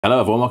Hello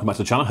everyone, welcome back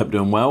to the channel, hope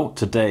you're doing well.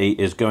 Today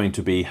is going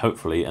to be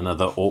hopefully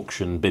another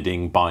auction,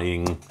 bidding,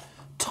 buying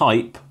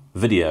type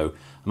video.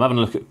 I'm having a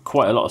look at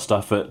quite a lot of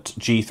stuff at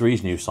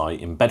G3's new site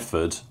in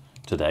Bedford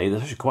today.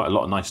 There's actually quite a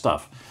lot of nice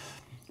stuff.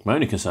 My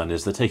only concern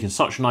is they're taking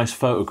such nice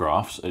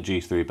photographs at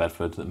G3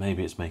 Bedford that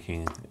maybe it's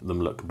making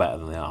them look better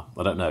than they are.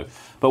 I don't know.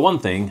 But one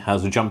thing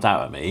has jumped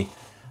out at me.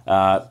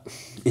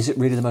 Is it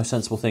really the most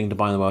sensible thing to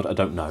buy in the world? I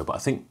don't know, but I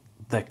think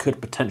there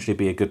could potentially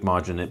be a good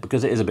margin in it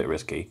because it is a bit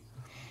risky.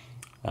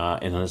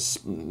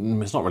 It's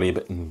not really a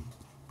bit,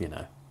 you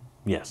know,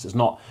 yes, it's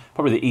not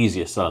probably the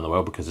easiest sell in the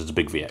world because it's a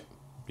big V8.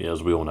 Yeah,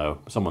 as we all know.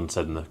 Someone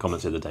said in the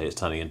comments the other day it's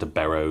turning into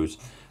Barrow's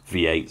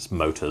V8s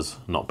motors,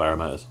 not Barrow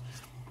motors.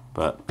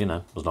 But, you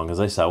know, as long as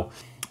they sell.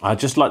 I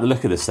just like the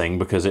look of this thing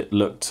because it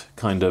looked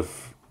kind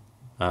of,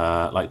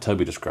 like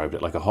Toby described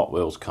it, like a Hot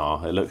Wheels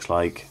car. It looks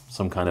like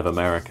some kind of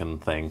American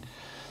thing.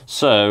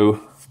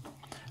 So,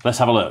 let's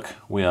have a look.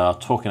 We are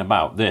talking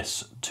about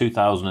this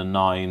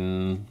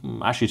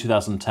 2009, actually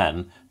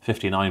 2010,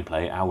 59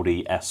 plate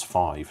Audi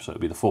S5. So it'll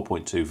be the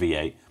 4.2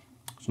 V8.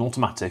 It's an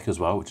automatic as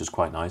well, which is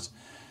quite nice.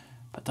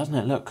 But doesn't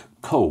it look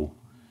cool?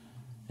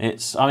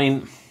 It's, I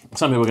mean,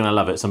 some people are going to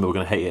love it, some people are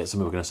going to hate it, some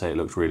people are going to say it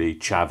looks really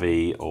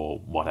chavvy or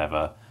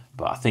whatever.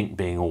 But I think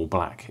being all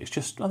black, it's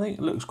just, I think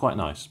it looks quite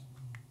nice.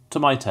 To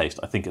my taste,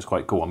 I think it's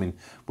quite cool. I mean,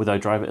 would I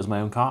drive it as my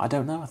own car? I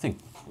don't know. I think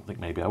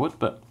maybe I would,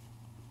 but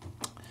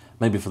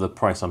maybe for the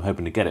price I'm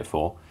hoping to get it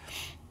for.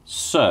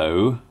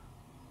 So,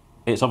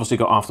 it's obviously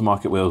got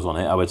aftermarket wheels on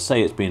it. I would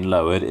say it's been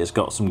lowered. It's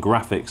got some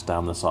graphics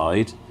down the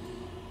side.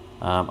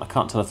 I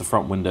can't tell if the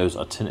front windows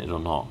are tinted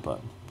or not,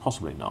 but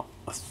possibly not.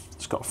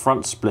 It's got a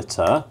front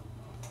splitter.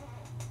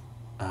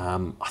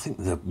 I think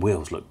the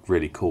wheels look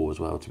really cool as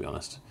well, to be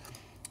honest.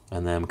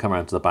 And then we come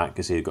around to the back,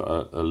 you see you've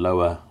got a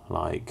lower,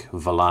 like,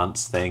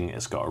 valance thing.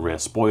 It's got a rear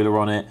spoiler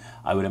on it.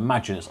 I would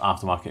imagine it's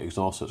aftermarket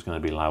exhaust, so it's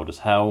going to be loud as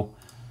hell.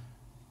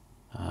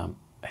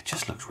 It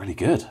just looks really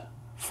good.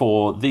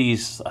 For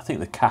these, I think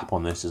the cap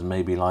on this is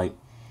maybe like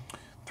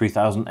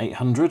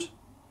 3,800.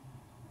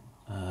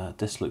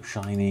 This looks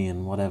shiny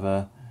and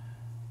whatever.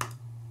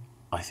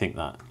 I think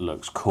that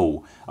looks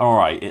cool. All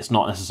right, it's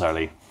not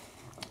necessarily,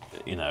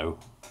 you know,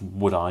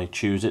 would I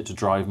choose it to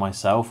drive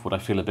myself? Would I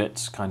feel a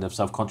bit kind of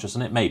self-conscious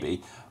in it?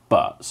 Maybe,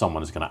 but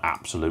someone is going to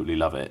absolutely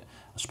love it,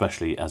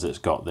 especially as it's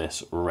got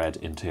this red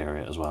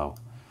interior as well.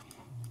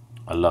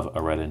 I love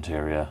a red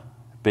interior.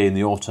 Being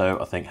the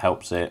auto, I think,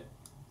 helps it,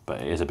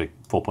 but it is a big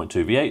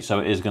 4.2 V8, so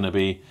it is going to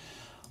be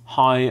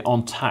high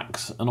on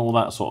tax and all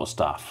that sort of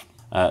stuff.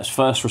 It's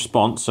first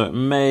response, so it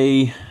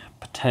may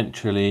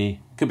potentially,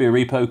 could be a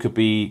repo, could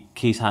be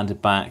keys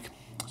handed back.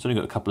 It's only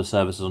got a couple of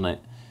services on it.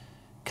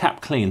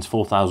 Cap cleans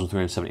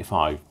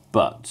 4,375,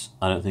 but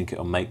I don't think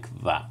it'll make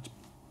that.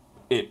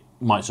 It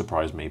might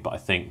surprise me, but I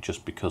think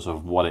just because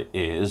of what it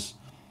is,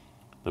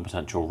 the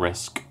potential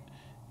risk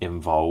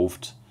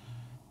involved,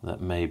 that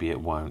maybe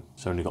it won't.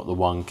 It's only got the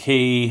one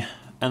key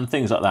and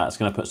things like that. It's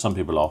going to put some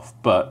people off,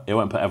 but it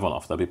won't put everyone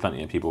off. There'll be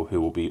plenty of people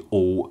who will be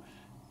all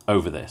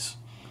over this.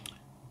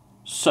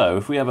 So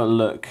if we have a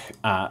look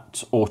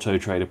at Auto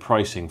Trader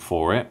pricing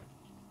for it,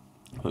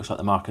 looks like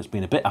the market's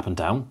been a bit up and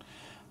down,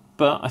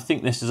 but I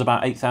think this is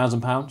about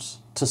 £8,000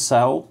 to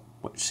sell,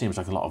 which seems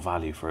like a lot of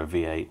value for a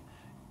V8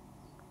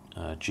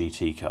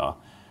 GT car.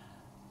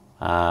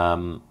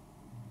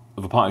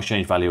 Of a part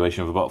exchange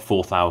valuation of about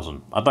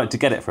 4,000. I'd like to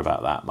get it for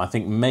about that. I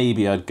think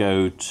maybe I'd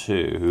go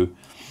to,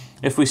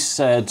 if we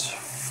said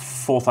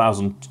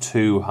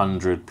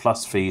 4,200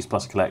 plus fees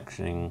plus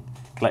collection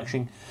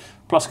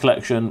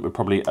would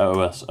probably owe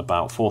us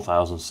about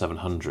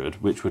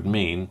 4,700, which would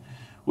mean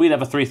we'd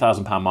have a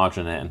 £3,000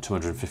 margin in it and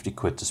 250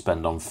 quid to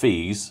spend on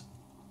fees,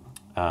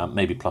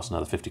 maybe plus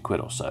another 50 quid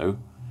or so.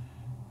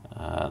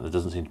 There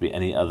doesn't seem to be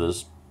any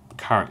others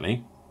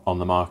currently on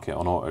the market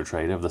on Auto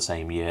Trader of the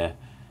same year.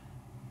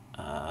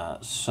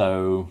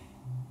 So,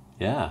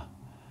 yeah,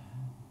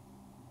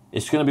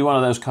 it's going to be one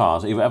of those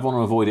cars. Either everyone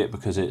will avoid it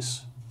because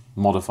it's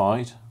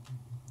modified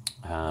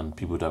and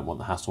people don't want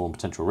the hassle and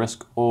potential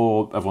risk,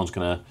 or everyone's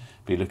going to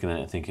be looking at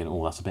it thinking,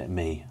 oh, that's a bit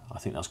me. I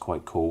think that's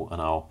quite cool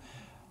and I'll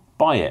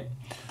buy it.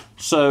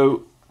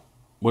 So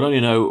we'll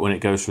only know when it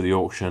goes through the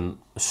auction.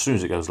 As soon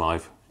as it goes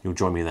live, you'll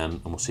join me then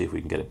and we'll see if we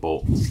can get it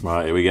bought.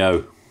 Right, here we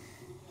go.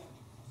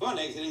 Right,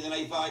 next it is an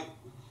A5.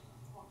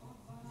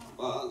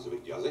 Well, that's a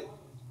bit jazzy.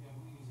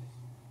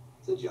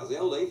 It's a jazzy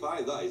old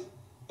A5, that is.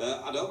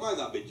 I don't mind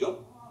that bid, John.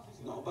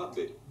 It's not a bad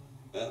bid.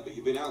 But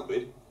you've been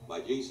outbid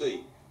by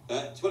GC.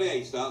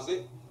 28 starts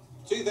it.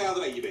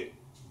 2,008 you bid.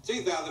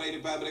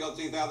 £2,800, but I got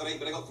 2,008,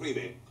 but I got 3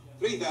 bid.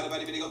 3,000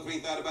 bid, but I got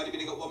 3,000 bid,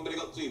 but I got 1, but I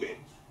got 2 bid.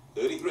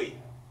 33. I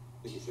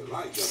think it's a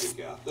right jazzy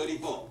car.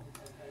 34.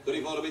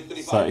 34 to bid,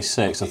 35.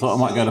 36. I thought I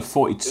might go to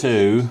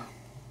 42.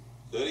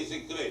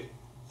 36 to bid.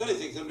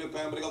 £3,600,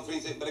 but I got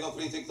 36, but I got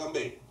 36 on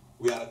bid.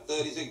 We are at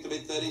 36 to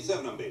bid,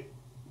 37 on bid.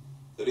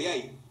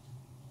 38.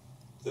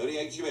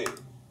 38 you bid.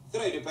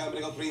 £300, but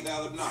I got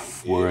 3,009.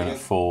 We're in at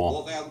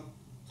 4. 4,000.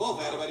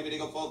 4,000, but I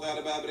got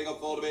 4,000, but I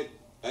got 4 to bid.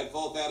 At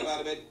 4,000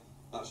 about a bid.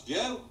 That's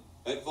Joe.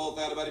 At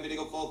 4,000 about a bid, I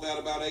got 4,000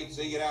 about 8.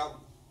 See you out.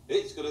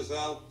 It's going to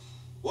sell.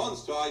 One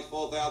strike,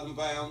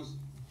 £4,000.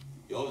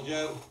 Yours,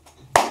 Joe.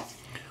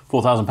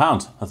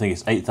 £4,000. I think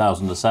it's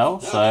 8,000 to sell,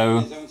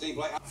 so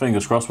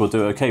fingers crossed we'll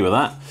do okay with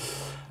that.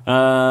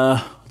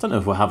 I don't know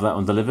if we'll have that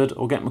one delivered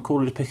or get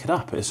Macaulay to pick it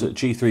up. It's at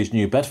G3's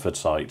new Bedford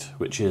site,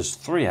 which is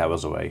 3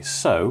 hours away,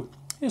 so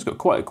he's got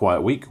quite a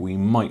quiet week. We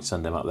might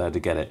send him up there to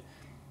get it.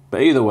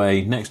 But either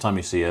way, next time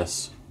you see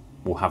us,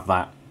 we'll have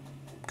that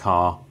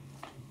car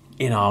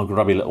in our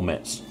grubby little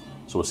mitts.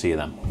 So we'll see you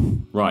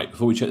then. Right,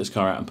 before we check this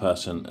car out in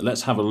person,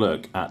 let's have a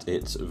look at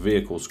its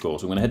vehicle score.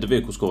 So I'm going to head to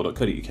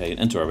vehiclescore.co.uk and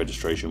enter our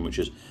registration, which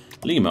is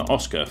Lima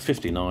Oscar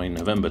 59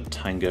 November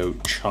Tango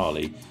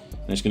Charlie.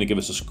 And it's going to give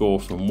us a score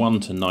from 1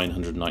 to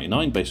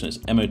 999 based on its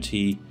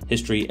MOT,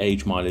 history,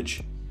 age,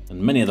 mileage,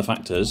 and many other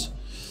factors.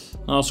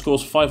 And our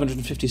score's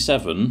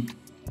 557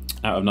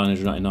 out of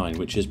 999,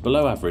 which is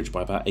below average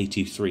by about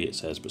 83, it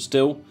says. But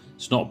still,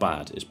 it's not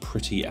bad. It's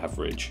pretty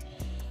average.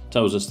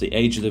 Tells us the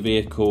age of the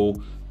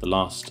vehicle, the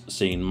last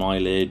seen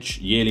mileage,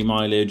 yearly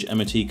mileage,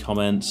 MOT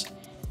comments.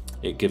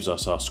 It gives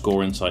us our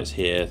score insights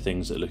here,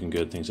 things that are looking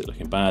good, things that are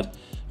looking bad.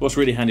 What's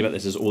really handy about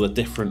this is all the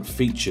different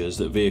features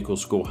that Vehicle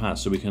Score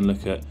has. So we can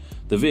look at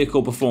the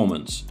vehicle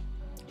performance,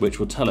 which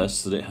will tell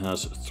us that it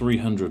has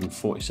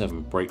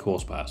 347 brake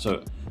horsepower,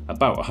 so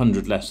about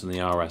 100 less than the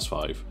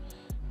RS5.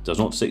 Does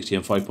 0 to 60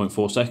 in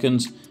 5.4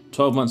 seconds.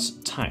 12 months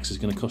tax is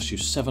going to cost you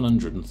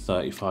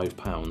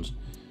 £735.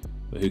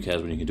 But who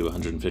cares when you can do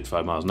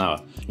 155 miles an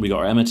hour. We got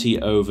our MOT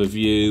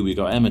overview, we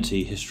got MOT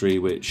history,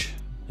 which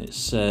it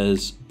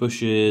says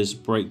bushes,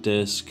 brake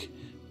disc,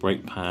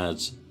 brake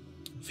pads,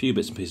 a few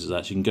bits and pieces of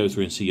that. So you can go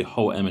through and see your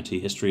whole MOT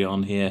history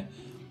on here.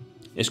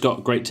 It's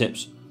got great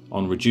tips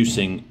on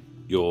reducing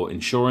your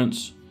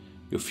insurance,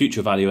 your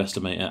future value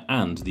estimator,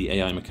 and the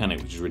AI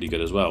mechanic, which is really good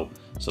as well.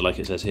 So like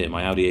it says here,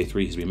 my Audi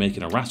A3 has been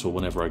making a rattle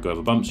whenever I go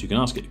over bumps. You can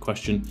ask it a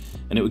question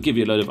and it will give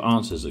you a load of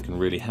answers that can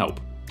really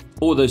help.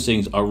 All those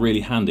things are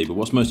really handy, but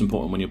what's most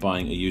important when you're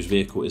buying a used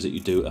vehicle is that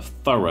you do a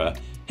thorough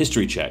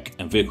history check,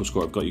 and Vehicle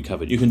Score have got you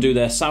covered. You can do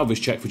their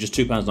salvage check for just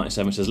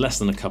 £2.97, which is less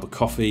than a cup of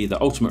coffee,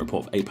 the ultimate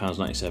report for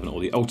 £8.97,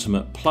 or the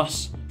ultimate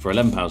plus for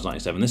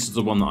 £11.97. This is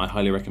the one that I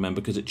highly recommend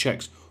because it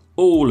checks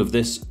all of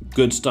this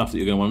good stuff that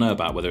you're going to want to know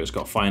about, whether it's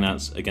got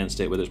finance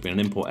against it, whether it's been an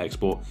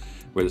import-export,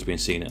 whether it's been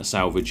seen at a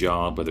salvage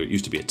yard, whether it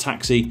used to be a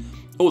taxi,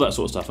 all that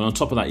sort of stuff. And on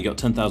top of that, you got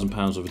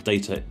 £10,000 of a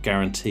data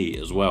guarantee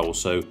as well.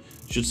 So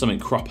should something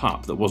crop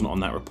up that wasn't on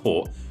that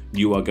report,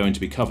 you are going to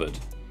be covered.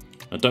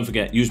 Now don't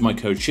forget, use my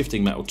code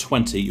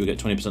SHIFTINGMetal20, you'll get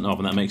 20% off,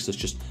 and that makes this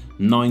just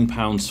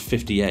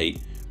 £9.58,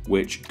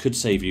 which could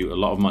save you a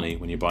lot of money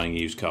when you're buying a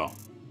used car.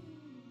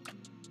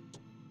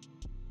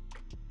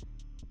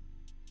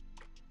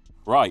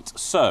 Right,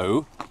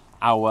 so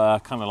our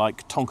kind of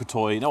like Tonka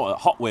toy,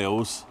 Hot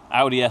Wheels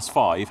Audi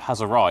S5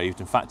 has arrived.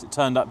 In fact, it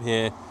turned up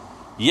here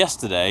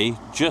yesterday,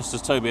 just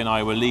as Toby and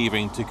I were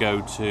leaving to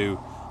go to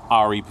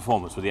RE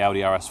Performance with the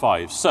Audi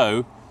RS5.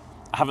 So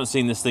I haven't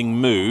seen this thing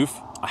move.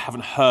 I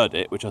haven't heard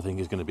it, which I think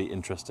is going to be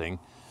interesting.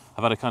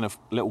 I've had a kind of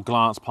little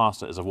glance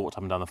past it as I've walked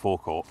up and down the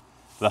forecourt,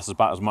 but that's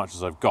about as much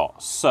as I've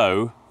got.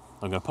 So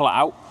I'm going to pull it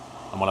out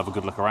and we'll have a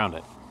good look around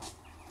it.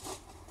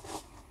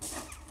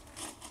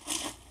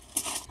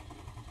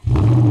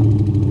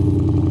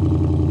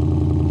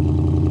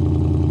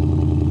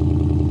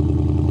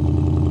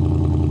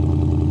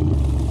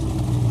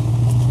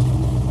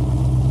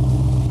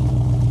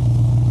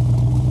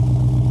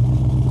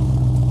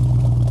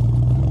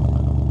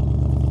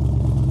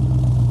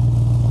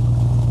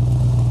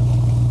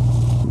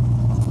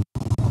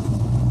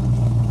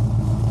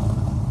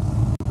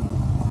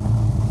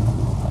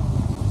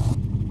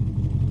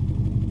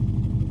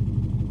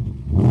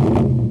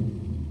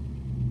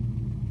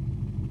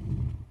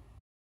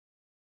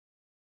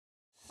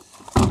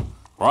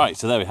 Right,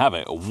 so there we have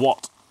it.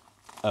 What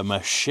a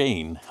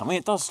machine. I mean,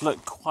 it does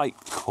look quite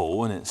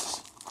cool in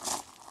its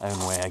own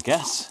way, I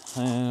guess.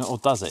 Or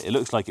does it? It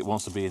looks like it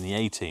wants to be in the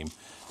A-team.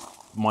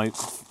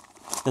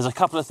 There's a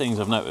couple of things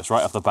I've noticed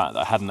right off the bat that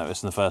I hadn't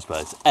noticed in the first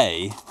place.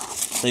 A,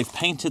 they've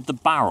painted the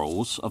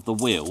barrels of the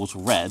wheels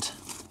red.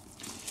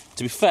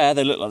 To be fair,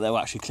 they look like they'll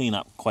actually clean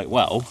up quite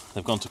well.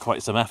 They've gone to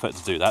quite some effort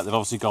to do that. They've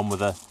obviously gone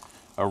with a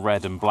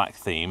red and black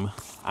theme,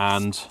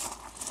 and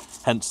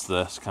hence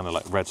the kind of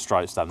like red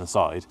stripes down the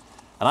side.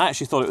 And I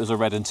actually thought it was a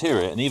red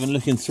interior, and even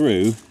looking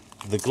through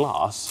the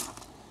glass,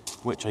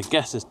 which I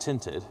guess is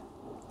tinted,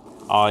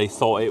 I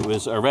thought it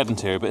was a red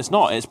interior, but it's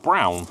not, it's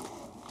brown.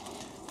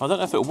 I don't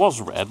know if it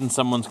was red and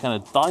someone's kind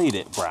of dyed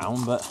it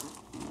brown, but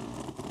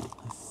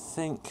I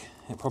think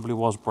it probably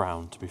was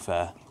brown, to be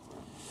fair.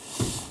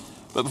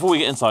 But before we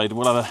get inside,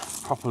 we'll have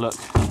a proper look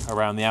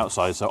around the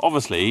outside. So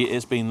obviously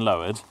it's been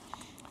lowered.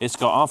 It's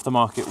got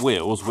aftermarket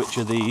wheels, which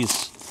are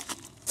these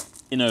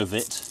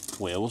Innovit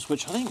wheels,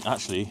 which I think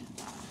actually,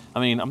 I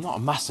mean, I'm not a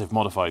massive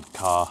modified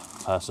car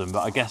person,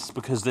 but I guess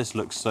because this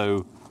looks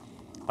so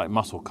like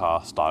muscle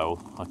car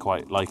style, I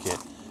quite like it.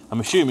 I'm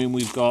assuming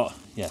we've got,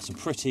 yeah, some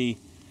pretty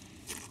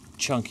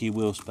chunky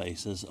wheel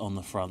spacers on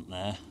the front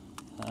there.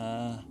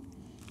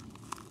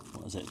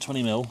 What is it,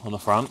 20mm on the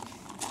front.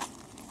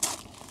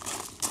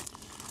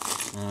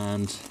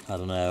 and I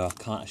don't know,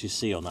 I can't actually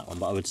see on that one,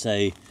 but I would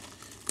say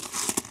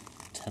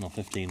 10 or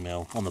 15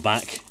 mil on the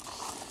back.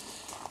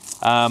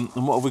 And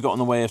what have we got in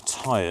the way of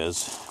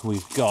tyres?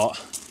 We've got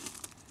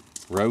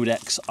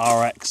Rodex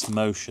RX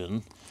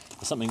Motion.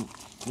 There's something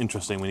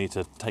interesting we need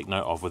to take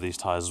note of with these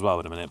tyres as well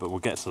in a minute, but we'll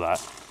get to that.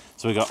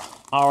 So we've got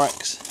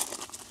RX,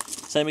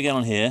 same again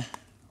on here,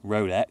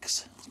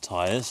 Rodex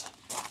tyres.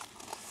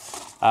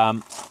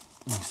 You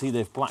see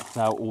they've blacked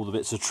out all the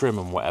bits of trim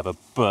and whatever,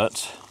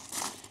 but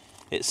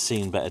it's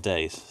seen better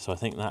days. So I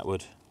think that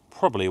would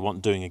probably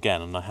want doing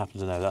again, and I happen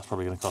to know that's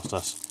probably going to cost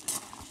us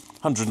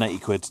 180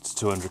 quid to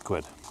 200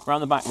 quid.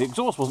 Around the back, the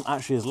exhaust wasn't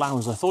actually as loud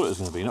as I thought it was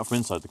going to be, not from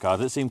inside the car.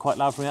 Did it seem quite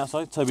loud from the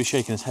outside? Toby's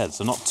shaking his head,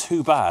 so not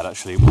too bad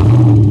actually.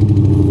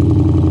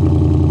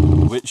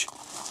 Which,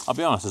 I'll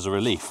be honest, is a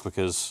relief,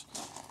 because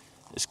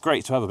it's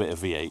great to have a bit of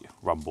V8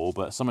 rumble,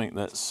 but something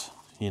that's,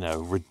 you know,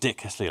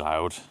 ridiculously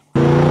loud,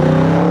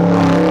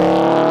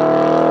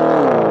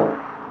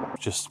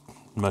 just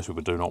most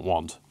people do not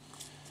want.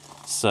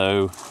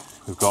 So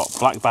we've got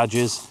black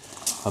badges,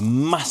 a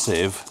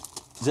massive,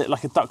 is it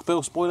like a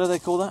duckbill spoiler they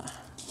call that?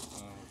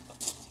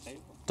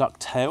 Duck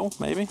tail,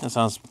 maybe? That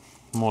sounds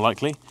more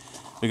likely.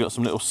 We've got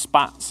some little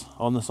spats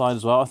on the side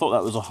as well. I thought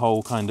that was a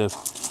whole kind of,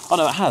 oh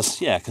no, it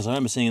has, yeah, because I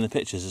remember seeing in the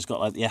pictures it's got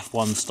like the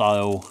F1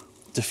 style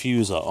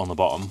diffuser on the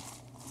bottom,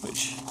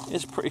 which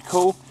is pretty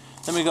cool.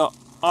 Then we got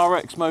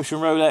RX Motion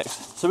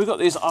Rodex. So we've got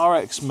these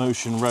RX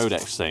Motion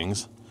Rodex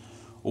things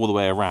all the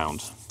way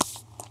around.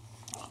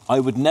 I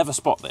would never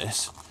spot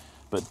this,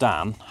 but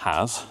Dan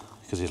has,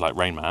 because he's like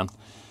Rain Man.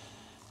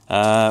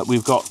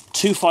 We've got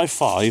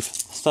 255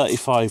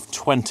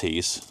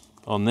 3520s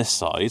on this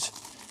side,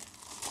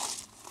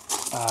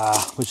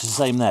 which is the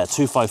same there,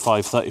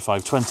 255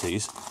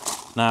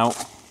 3520s. Now,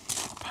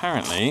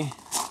 apparently,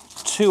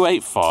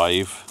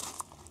 285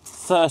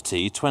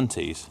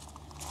 3020s,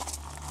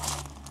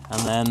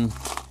 and then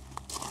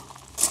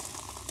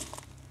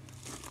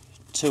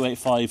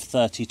 285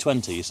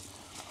 3020s.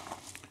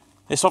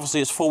 It's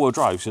obviously, it's four-wheel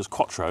drive, so it's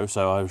quattro,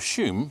 so I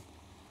assume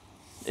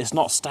it's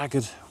not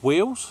staggered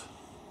wheels,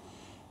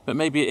 but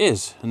maybe it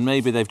is, and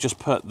maybe they've just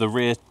put the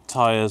rear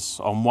tyres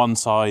on one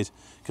side,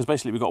 because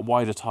basically we've got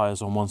wider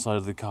tyres on one side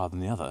of the car than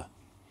the other,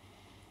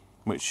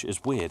 which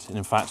is weird. And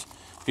in fact,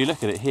 if you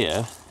look at it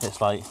here, it's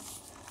like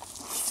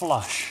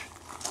flush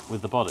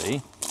with the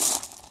body,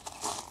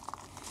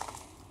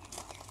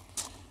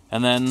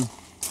 and then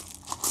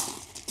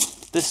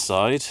this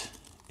side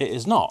it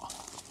is not.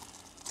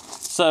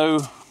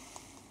 So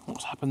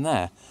what's happened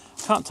there?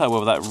 I can't tell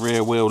whether that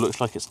rear wheel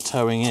looks like it's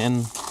towing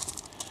in.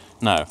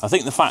 No, I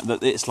think the fact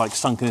that it's like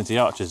sunken into the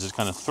arches is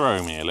kind of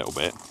throwing me a little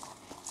bit.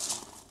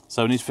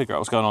 So we need to figure out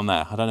what's going on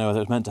there. I don't know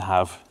whether it's meant to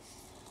have,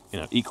 you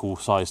know, equal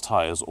sized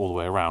tyres all the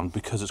way around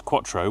because it's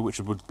quattro, which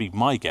would be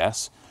my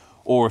guess,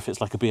 or if it's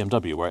like a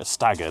BMW where it's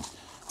staggered.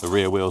 The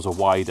rear wheels are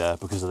wider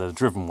because they're the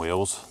driven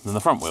wheels than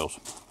the front wheels.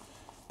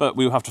 But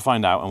we'll have to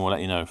find out, and we'll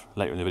let you know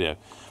later in the video.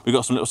 We've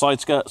got some little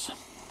side skirts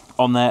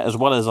on there, as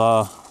well as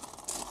our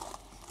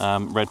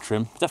red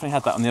trim. Definitely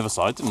had that on the other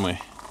side, didn't we?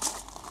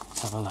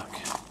 Let's have a look.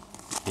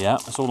 Yeah,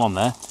 it's all on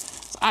there.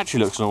 It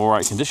actually looks in all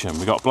right condition.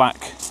 We got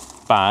black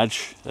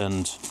badge,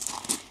 and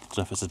I don't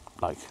know if it's a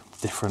like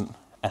different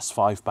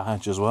S5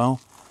 badge as well.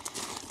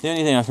 The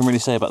only thing I can really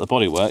say about the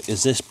bodywork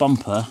is this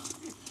bumper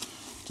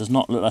does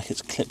not look like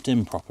it's clipped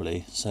in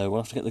properly, so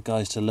we'll have to get the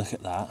guys to look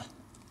at that,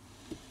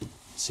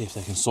 see if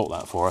they can sort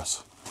that for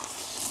us.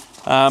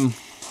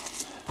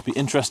 It'd be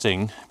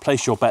interesting,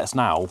 place your bets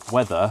now,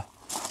 whether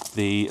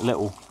the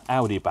little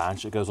Audi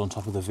badge that goes on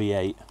top of the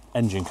V8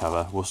 engine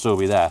cover will still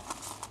be there.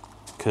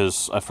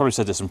 Because I've probably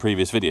said this in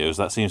previous videos,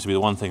 that seems to be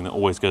the one thing that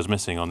always goes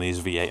missing on these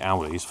V8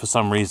 Audis. For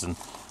some reason,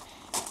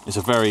 it's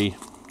a very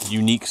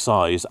unique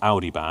size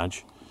Audi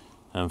badge,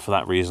 and for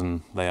that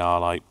reason they are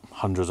like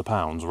hundreds of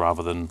pounds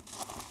rather than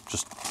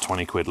just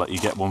 20 quid like you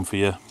get one for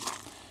your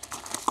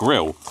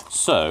grille.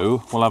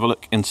 So we'll have a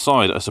look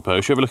inside, I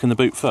suppose. Should we have a look in the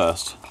boot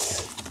first?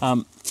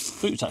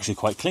 Boot's actually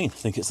quite clean. I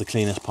think it's the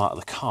cleanest part of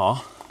the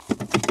car.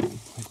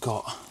 We've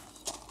got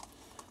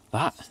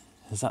that.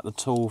 Is that the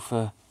tool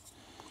for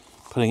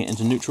putting it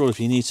into neutral if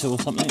you need to or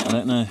something? I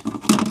don't know.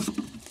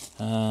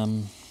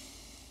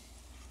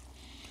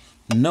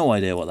 No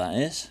idea what that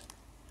is.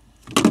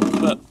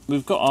 But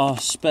we've got our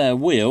spare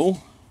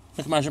wheel.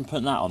 I can imagine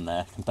putting that on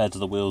there compared to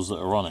the wheels that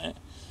are on it.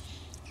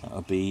 That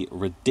would be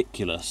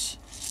ridiculous.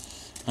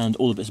 And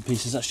all the bits and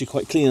pieces actually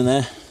quite clean in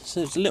there. So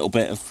there's a little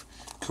bit of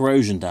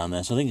corrosion down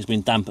there, so I think it's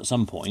been damp at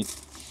some point.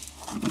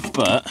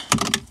 But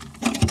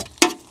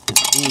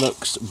it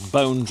looks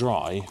bone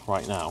dry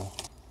right now.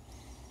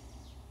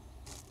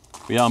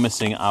 We are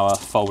missing our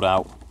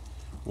fold-out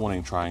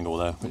warning triangle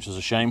though, which is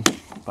a shame,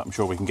 but I'm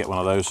sure we can get one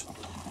of those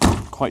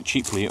quite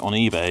cheaply on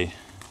eBay.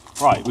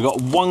 Right, we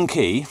got one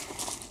key,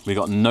 we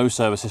got no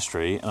service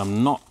history, and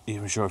I'm not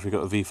even sure if we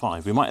got a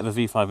V5. We might have a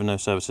V5 and no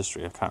service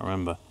history, I can't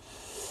remember.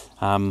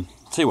 Tell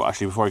you what,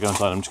 actually, before I go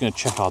inside, I'm just going to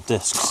check our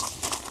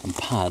discs and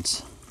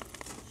pads.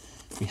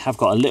 We have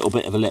got a little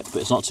bit of a lip,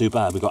 but it's not too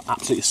bad. We've got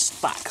absolute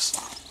stacks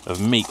of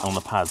meat on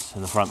the pads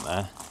in the front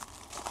there.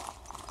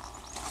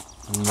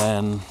 And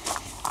then,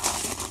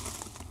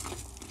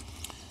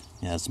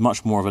 yeah, there's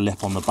much more of a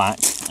lip on the back,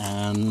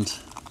 and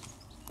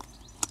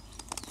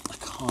I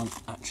can't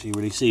actually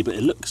really see, but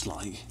it looks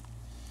like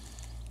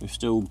we've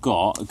still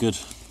got a good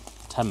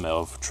 10mm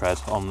of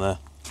tread on the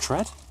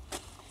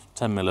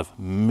 10mm of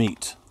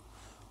meat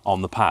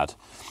on the pad.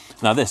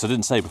 Now this, I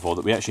didn't say before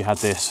that we actually had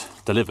this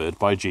delivered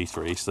by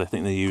G3, so I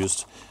think they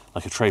used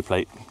like a tray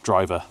plate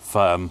driver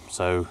firm,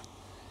 so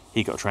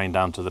he got trained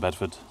down to the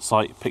Bedford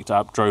site, picked it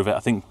up, drove it, I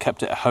think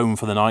kept it at home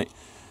for the night,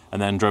 and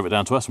then drove it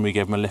down to us, and we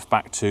gave him a lift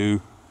back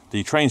to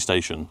the train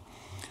station.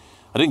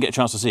 I didn't get a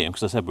chance to see him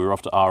because I said we were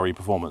off to RE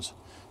Performance,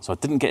 so I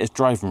didn't get his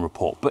driving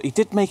report, but he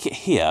did make it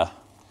here,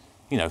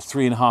 you know,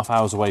 3.5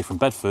 hours away from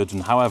Bedford,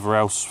 and however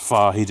else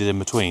far he did in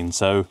between,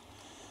 so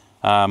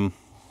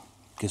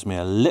gives me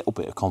a little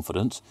bit of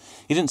confidence.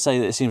 He didn't say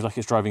that it seems like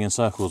it's driving in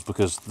circles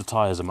because the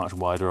tyres are much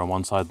wider on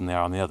one side than they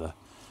are on the other,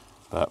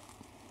 but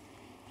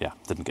yeah,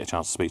 didn't get a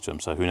chance to speak to him,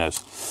 so who knows.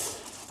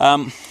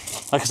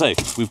 Like I say,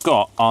 we've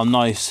got our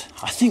nice,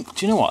 I think,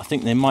 do you know what, I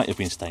think they might have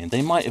been stained,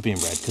 they might have been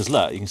red, because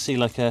look, you can see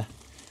like a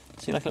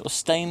little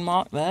stain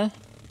mark there.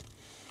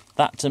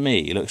 That to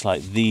me looks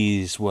like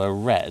these were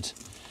red,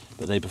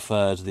 but they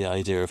preferred the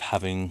idea of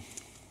having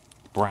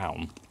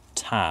brown,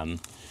 tan.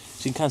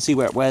 So you can kind of see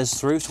where it wears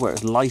through to where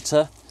it's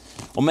lighter.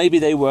 Or maybe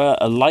they were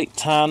a light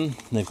tan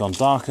and they've gone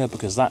darker,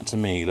 because that to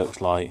me looks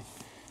like,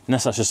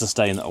 unless that's just a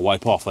stain that'll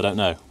wipe off, I don't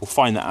know. We'll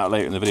find that out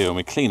later in the video when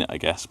we clean it, I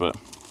guess, but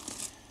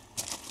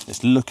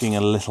it's looking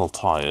a little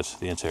tired,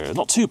 the interior.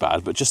 Not too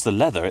bad, but just the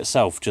leather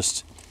itself,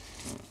 just,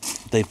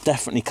 they've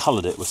definitely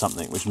coloured it with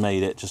something which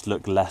made it just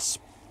look less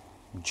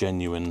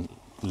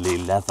genuinely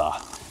leather.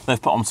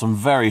 They've put on some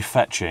very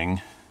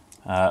fetching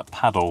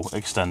paddle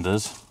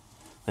extenders.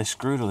 They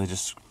screwed or they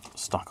just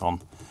stuck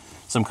on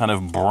some kind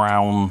of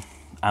brown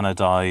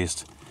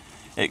anodized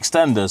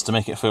extenders to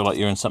make it feel like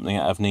you're in something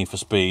out of Need for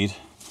Speed.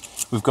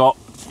 We've got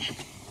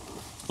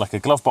like a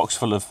glove box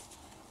full of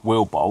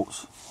wheel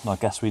bolts, and I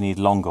guess we need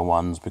longer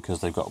ones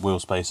because they've got wheel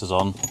spacers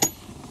on.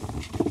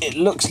 It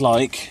looks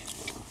like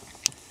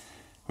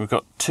we've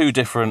got 2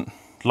 different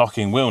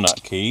locking wheel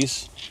nut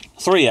keys,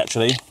 3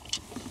 actually.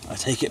 I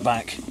take it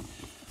back,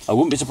 I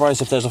wouldn't be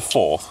surprised if there's a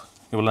 4th.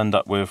 You will end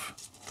up with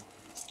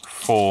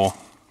 4,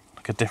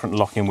 like a different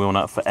locking wheel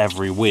nut for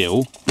every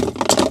wheel.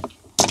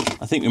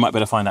 I think we might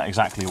better find out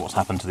exactly what's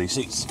happened to these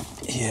seats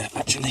here,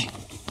 actually.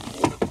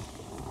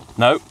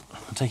 No,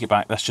 I take it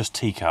back, that's just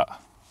T-cut. At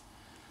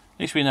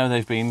least we know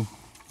they've been,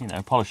 you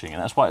know, polishing,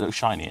 and that's why it looks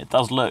shiny. It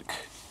does look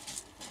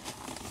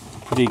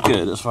pretty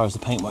good as far as the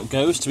paintwork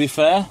goes, to be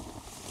fair.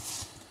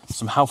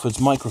 Some Halford's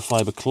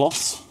microfiber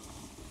cloths.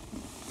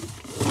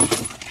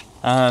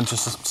 And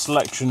just a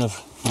selection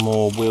of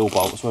more wheel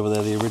bolts, whether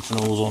they're the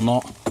originals or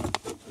not.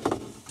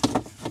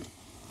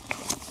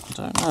 I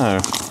don't know.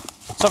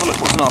 Let's have a look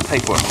what's in our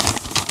paperwork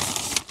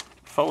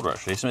folder,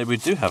 actually. So maybe we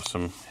do have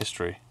some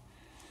history.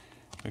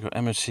 We've got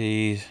MOT.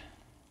 We've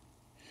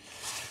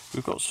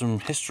got some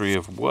history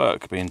of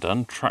work being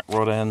done. Track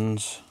rod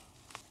ends.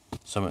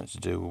 Something to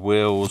do with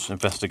wheels.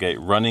 Investigate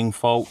running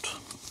fault.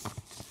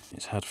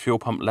 It's had fuel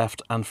pump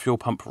left and fuel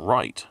pump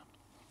right.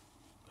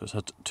 So it's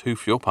had 2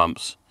 fuel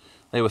pumps.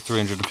 They were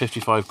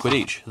 355 quid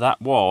each.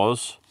 That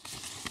was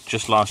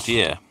just last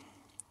year.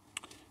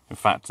 In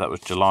fact, that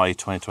was July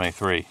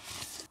 2023.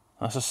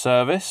 That's a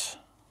service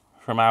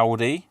from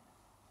AUDI.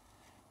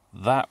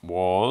 That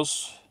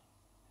was,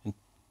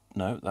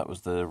 no, that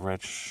was the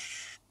reg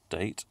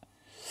date,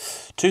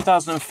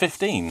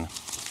 2015.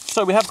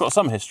 So we have got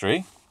some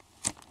history.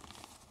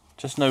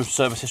 Just no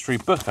service history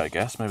book, I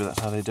guess. Maybe that's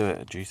how they do it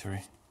at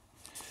G3.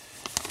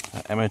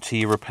 MOT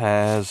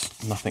repairs,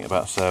 nothing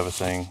about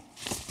servicing.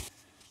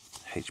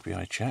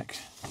 HBI check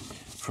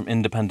from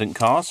Independent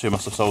Cars, who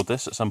must have sold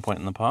this at some point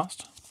in the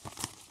past.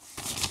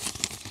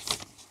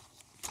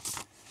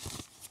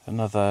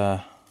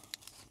 Another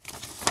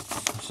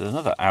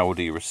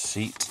AUDI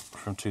receipt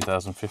from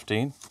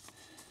 2015.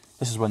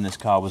 This is when this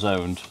car was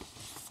owned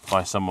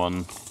by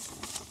someone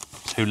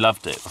who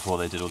loved it before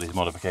they did all these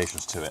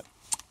modifications to it.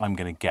 I'm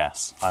going to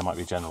guess. I might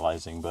be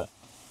generalising, but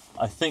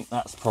I think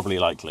that's probably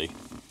likely.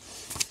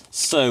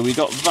 So we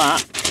got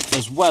that,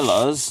 as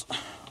well as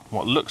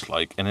what looks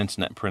like an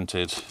internet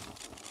printed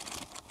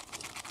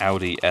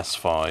Audi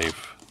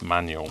S5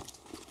 manual.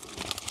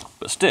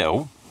 But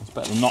still, it's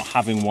better than not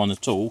having one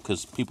at all,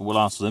 because people will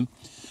ask for them.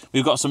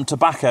 We've got some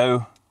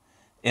tobacco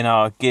in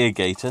our gear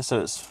gator,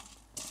 so it's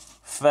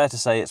fair to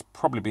say it's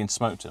probably been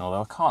smoked in,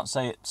 although I can't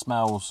say it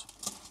smells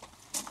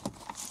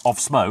of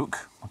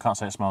smoke. I can't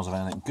say it smells of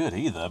anything good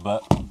either,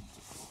 but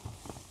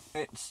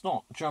it's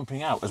not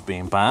jumping out as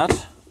being bad.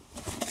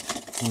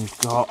 We've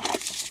got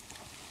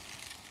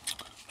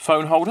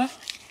phone holder.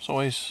 It's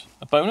always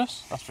a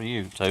bonus. That's for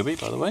you, Toby,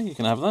 by the way. You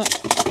can have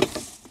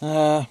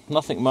that.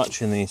 Nothing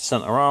much in the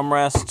centre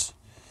armrest.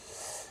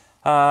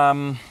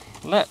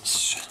 Let's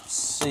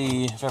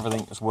see if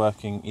everything is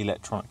working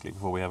electronically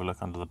before we have a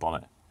look under the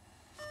bonnet.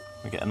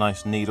 We get a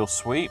nice needle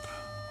sweep.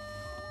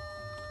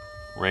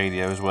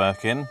 Radio's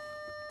working.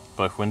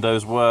 Both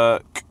windows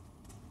work.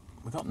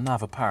 We've got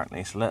nav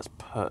apparently, so let's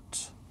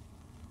put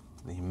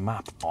the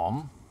map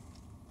on.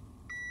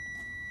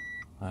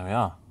 There we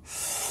are.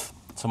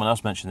 Someone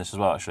else mentioned this as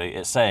well, actually.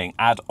 It's saying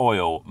add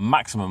oil,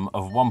 maximum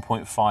of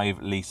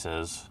 1.5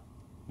 litres.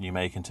 You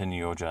may continue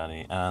your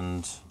journey.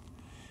 And,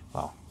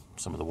 well,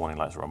 some of the warning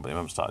lights are on, but you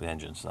haven't started the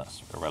engine, so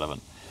that's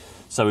irrelevant.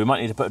 So we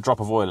might need to put a drop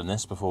of oil in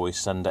this before we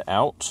send it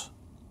out.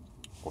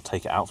 Or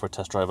take it out for a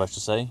test drive, I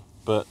should say.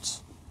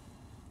 But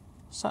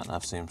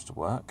sat-nav seems to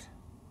work.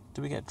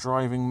 Do we get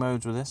driving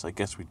modes with this? I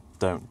guess we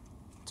don't.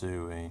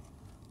 Do a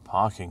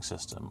parking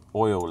system.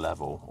 Oil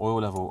level. Oil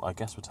level, I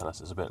guess, would tell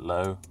us it's a bit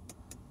low.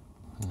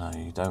 No,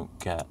 you don't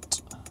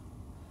get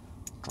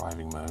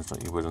driving modes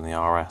like you would on the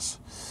RS.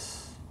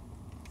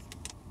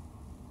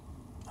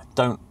 I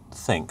don't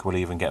think we'll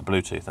even get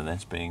Bluetooth in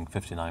this, being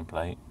 59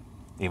 plate,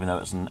 even though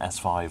it's an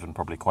S5 and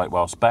probably quite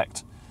well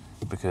spec'd,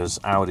 because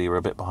Audi are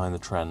a bit behind the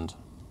trend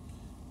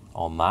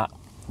on that.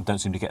 You don't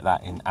seem to get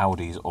that in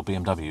Audis or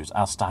BMWs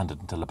as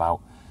standard until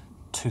about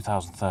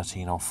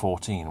 2013 or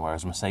 14,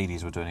 whereas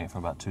Mercedes were doing it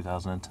from about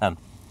 2010.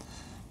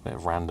 Bit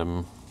of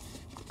random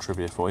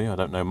trivia for you. I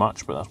don't know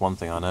much, but that's one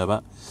thing I know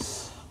about.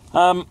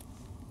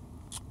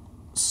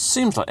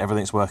 Seems like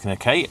everything's working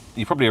okay.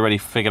 You probably already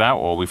figured out,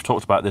 or we've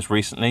talked about this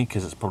recently,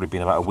 because it's probably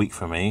been about a week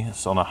for me.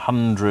 It's on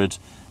 100,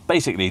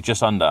 basically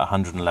just under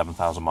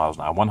 111,000 miles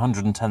now,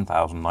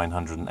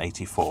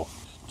 110,984.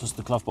 Does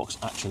the glove box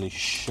actually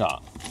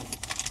shut?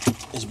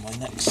 Is my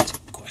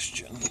next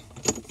question.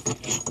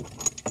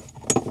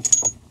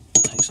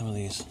 Take some of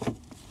these.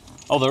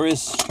 Oh, there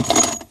is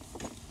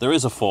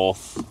a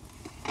fourth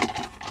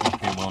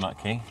wheel nut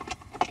key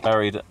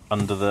buried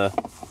under the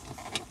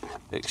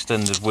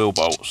extended wheel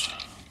bolts.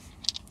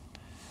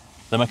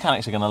 The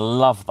mechanics are going to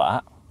love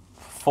that.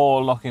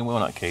 4 locking wheel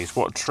nut keys.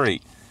 What a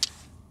treat.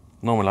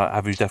 Normally, like,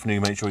 have you definitely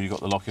make sure you got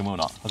the locking wheel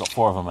nut? I've got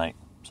 4 of them, mate.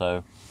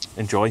 So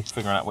enjoy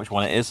figuring out which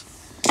one it is.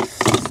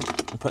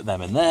 We'll put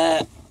them in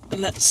there.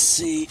 And let's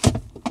see.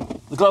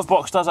 The glove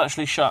box does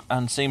actually shut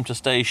and seem to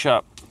stay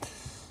shut.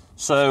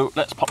 So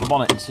let's pop the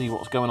bonnet and see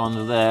what's going on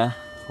under there.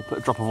 We'll put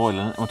a drop of oil in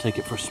it and we'll take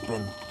it for a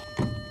spin.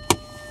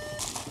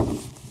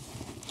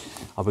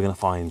 Are we going to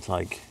find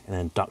like an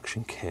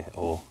induction kit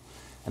or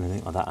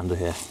anything like that under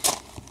here?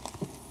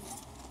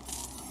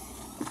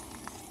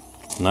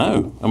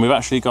 No. And we've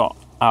actually got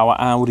our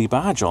Audi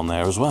badge on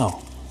there as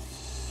well.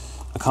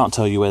 I can't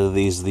tell you whether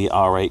these are the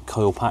R8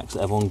 coil packs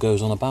that everyone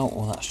goes on about,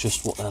 or that's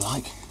just what they're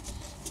like.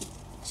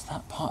 Is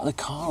that part of the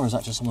car, or is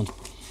that just someone's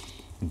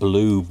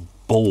blue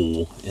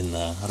ball in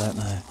there? I don't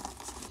know.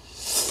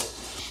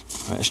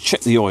 Right, let's check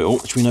the oil,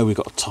 which we know we've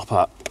got to top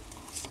up.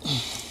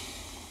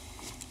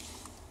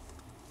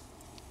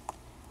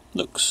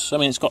 Looks, I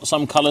mean, it's got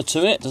some colour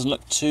to it, doesn't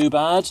look too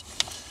bad.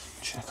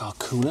 Check our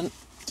coolant,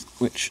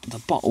 which the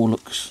bottle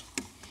looks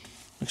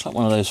like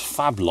one of those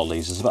fab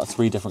lollies. There's about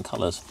 3 different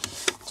colours.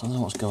 So I don't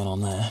know what's going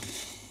on there.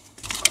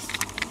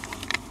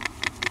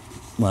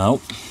 Well,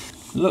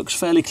 it looks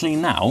fairly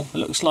clean now. It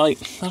looks like,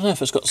 I don't know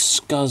if it's got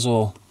scuzz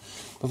or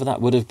whether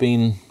that would have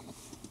been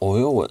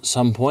oil at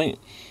some point.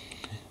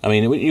 I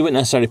mean, you wouldn't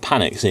necessarily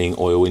panic seeing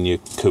oil in your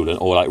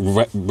coolant, or like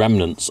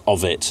remnants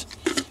of it,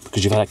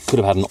 because could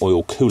have had an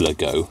oil cooler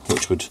go,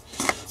 which would,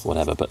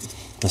 whatever, but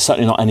there's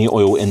certainly not any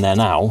oil in there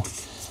now.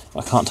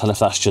 I can't tell if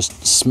that's just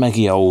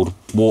smeggy old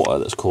water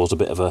that's caused a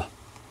bit of a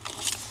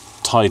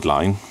tide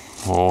line,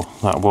 or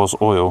that was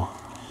oil.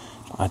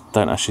 I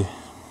don't actually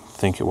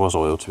think it was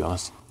oil, to be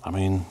honest. I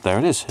mean, there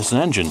it is. It's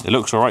an engine. It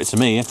looks all right to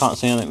me. I can't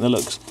see anything that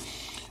looks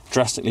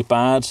drastically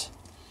bad.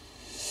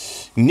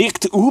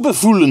 Nicht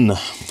überfüllen.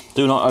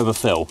 Do not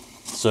overfill.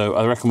 So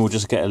I reckon we'll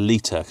just get a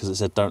litre, because it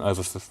said don't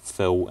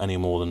overfill any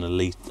more than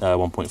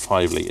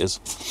 1.5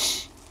 litres.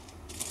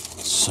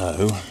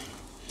 So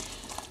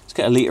let's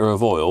get a litre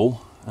of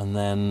oil, and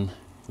then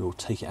we'll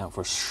take it out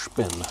for a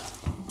spin.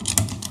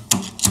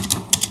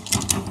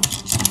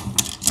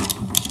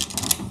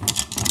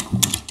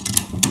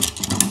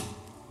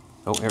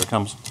 Oh, here it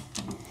comes.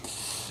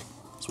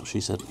 That's what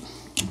she said.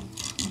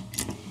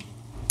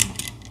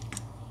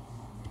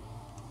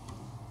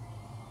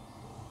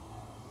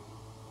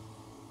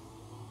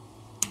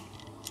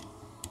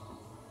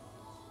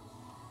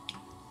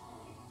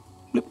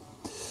 Bloop.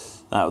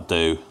 That'll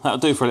do. That'll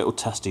do for a little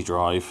testy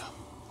drive.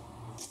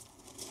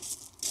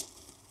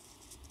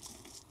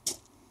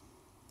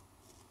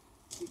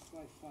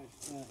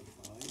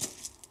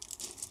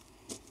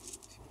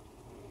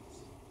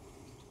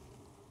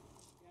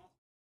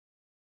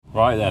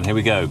 Right then, here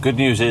we go. Good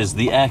news is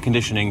the air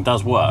conditioning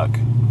does work.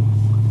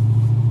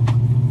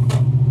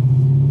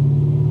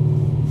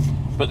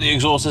 But the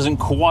exhaust isn't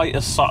quite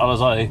as subtle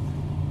as I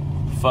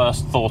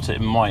first thought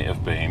it might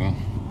have been.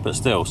 But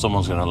still,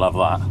 someone's going to love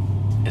that.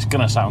 It's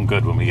going to sound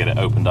good when we get it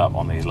opened up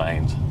on these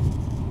lanes.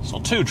 It's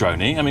not too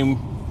drony. I mean,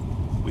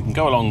 we can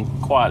go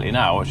along quietly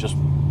now. It's just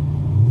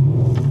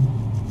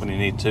when you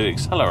need to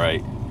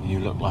accelerate, you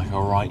look like a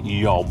right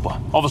yob.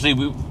 Obviously,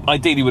 we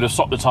ideally would have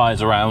swapped the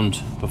tyres around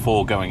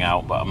before going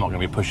out, but I'm not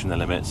going to be pushing the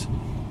limits.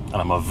 And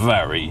I'm a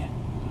very,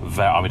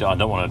 I mean, I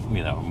don't want to,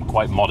 you know, I'm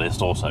quite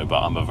modest also,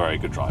 but I'm a very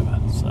good driver.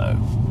 So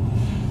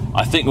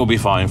I think we'll be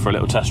fine for a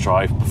little test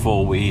drive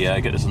before we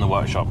get this in the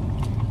workshop.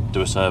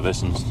 do a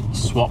service and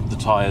swap the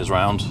tyres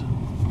around.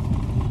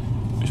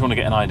 I just want to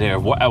get an idea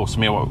of what else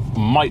we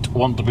might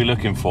want to be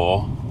looking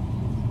for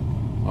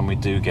when we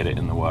do get it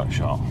in the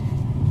workshop.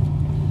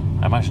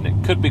 I imagine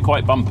it could be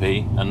quite bumpy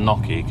and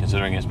knocky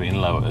considering it's been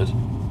lowered.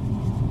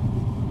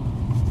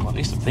 Well, at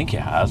least I think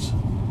it has.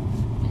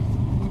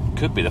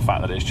 Could be the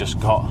fact that it's just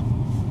got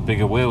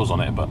bigger wheels on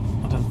it, but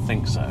I don't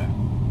think so.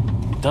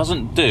 It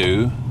doesn't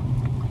do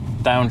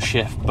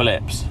downshift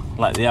blips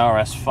like the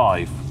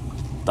RS5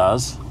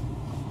 does.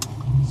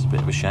 It's a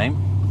bit of a shame,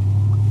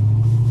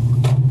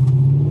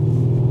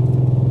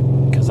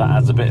 because that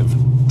adds a bit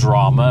of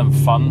drama and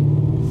fun.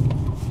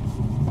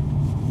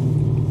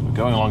 We're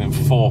going along in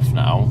fourth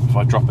now. If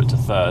I drop it to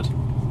third,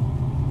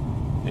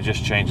 it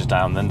just changes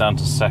down, then down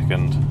to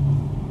second.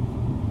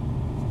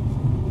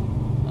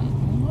 I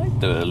might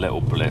do a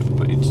little blip,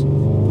 but it's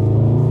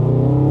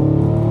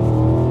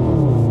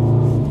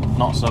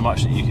not so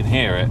much that you can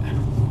hear it.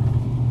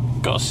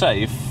 Gotta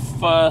say,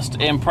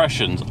 first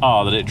impressions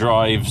are that it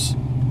drives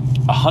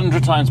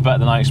 100 times better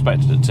than I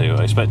expected it to.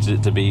 I expected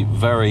it to be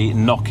very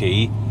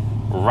knocky,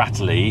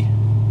 rattly,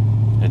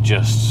 and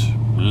just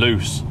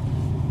loose,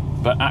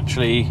 but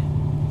actually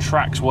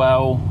tracks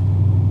well,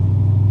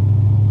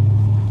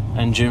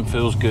 engine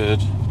feels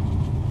good,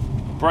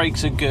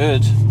 brakes are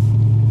good.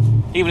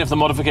 Even if the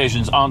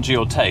modifications aren't to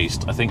your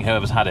taste, I think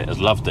whoever's had it has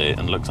loved it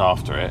and looked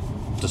after it,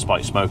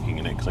 despite smoking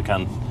in it, because I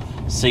can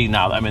see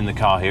now that I'm in the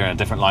car here in a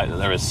different light that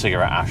there is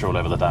cigarette ash all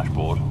over the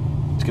dashboard.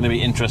 It's going to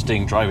be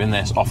interesting driving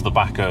this off the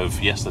back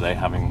of yesterday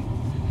having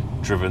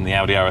driven the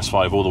Audi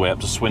RS5 all the way up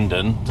to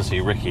Swindon to see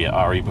Ricky at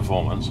RE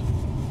Performance,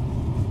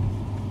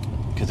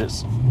 because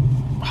it's,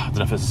 I don't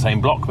know if it's the same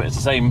block, but it's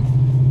the same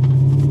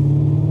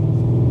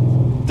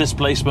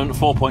displacement,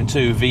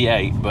 4.2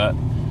 V8, but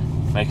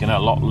making a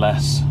lot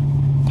less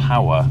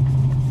power.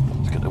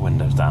 Let's get the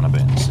windows down a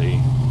bit and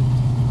see.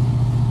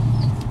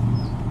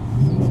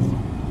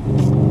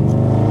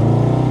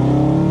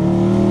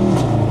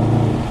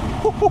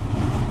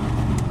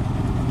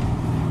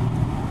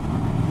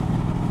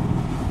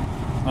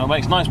 Well, it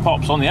makes nice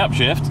pops on the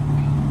upshift.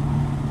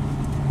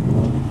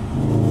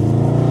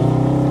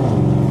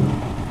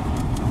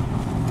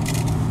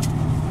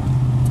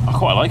 I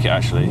quite like it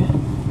actually.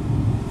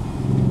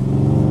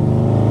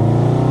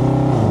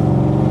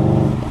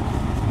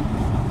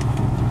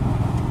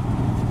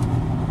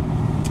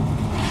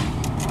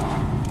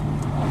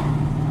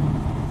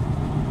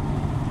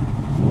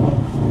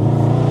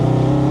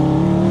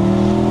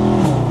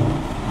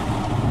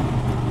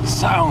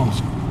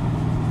 Sounds.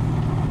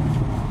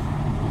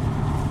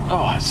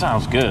 Oh, it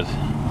sounds good.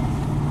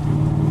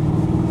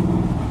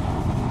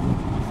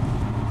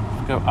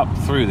 Go up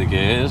through the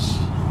gears.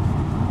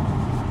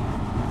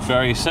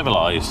 Very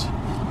civilised.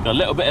 Got a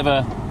little bit of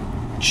a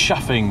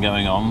chuffing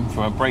going on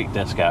from a brake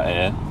disc out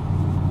here.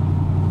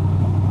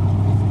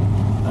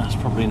 That's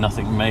probably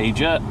nothing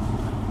major.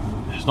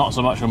 It's not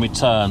so much when we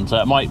turn, so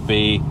it might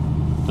be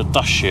the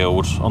dust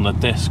shield on the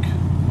disc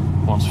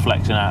once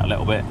flexing out a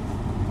little bit.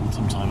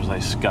 Sometimes they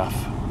scuff.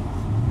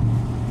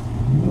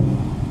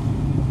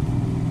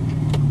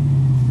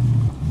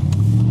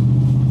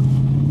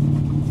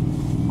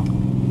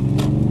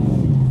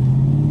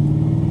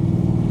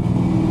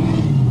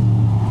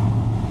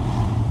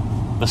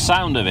 The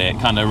sound of it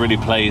kind of really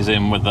plays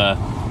in with the,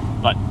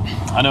 like,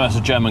 I know it's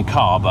a German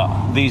car,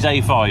 but these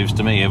A5s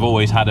to me have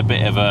always had a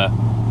bit of a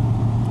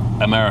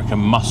American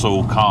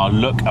muscle car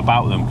look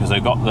about them, because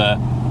they've got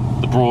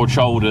the broad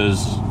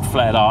shoulders,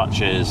 flared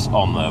arches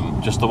on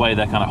them, just the way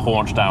they're kind of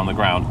haunched down the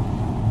ground.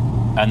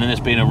 And then it's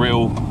been a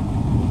real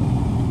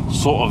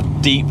sort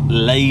of deep,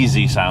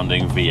 lazy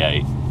sounding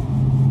V8.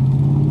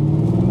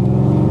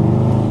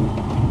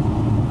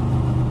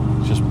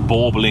 Just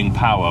bawbling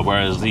power,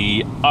 whereas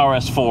the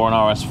RS4 and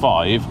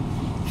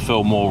RS5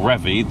 feel more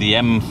revvy. The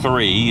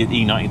M3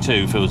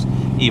 E92 feels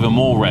even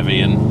more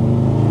revvy and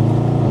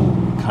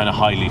kind of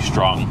highly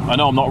strung. I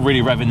know I'm not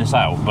really revving this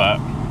out, but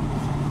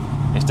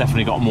it's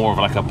definitely got more of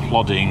like a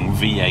plodding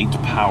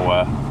V8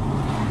 power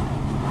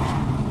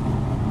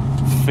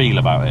feel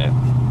about it.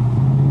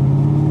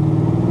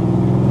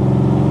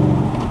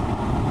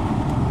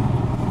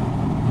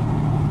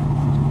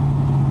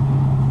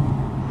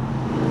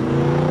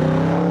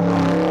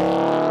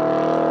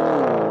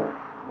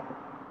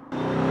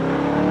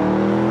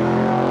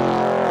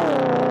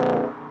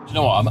 Do you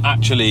know what? I'm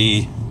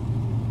actually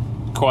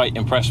quite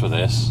impressed with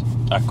this.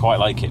 I quite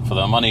like it for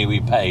the money we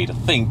paid. I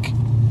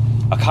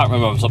can't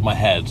remember off the top of my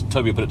head.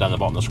 Toby put it down the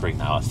bottom of the screen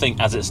now. I think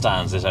as it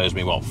stands, this owes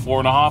me, what,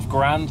 4.5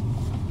 grand?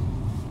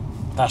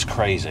 That's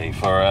crazy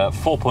for a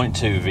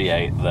 4.2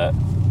 V8 that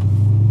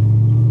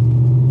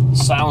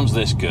sounds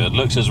this good,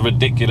 looks as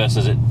ridiculous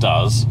as it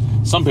does.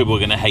 Some people are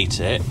going to hate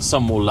it,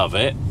 some will love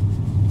it.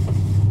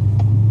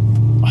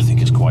 I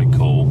think it's quite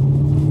cool.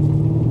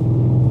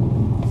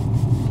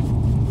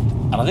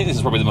 And I think this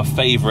is probably my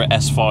favourite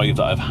S5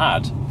 that I've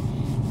had.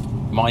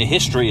 My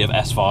history of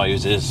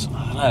S5s is,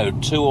 I don't know,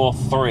 2 or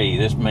 3,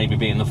 this maybe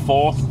being the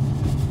 4th,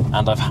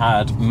 and I've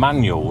had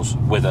manuals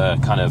with a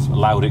kind of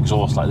loud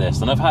exhaust like this,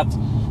 and I've had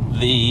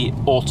the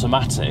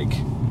automatic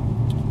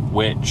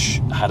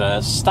which had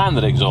a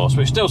standard exhaust,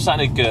 which still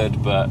sounded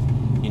good, but,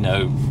 you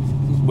know,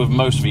 with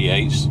most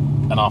V8s,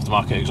 an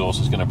aftermarket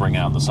exhaust is going to bring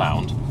out the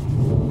sound.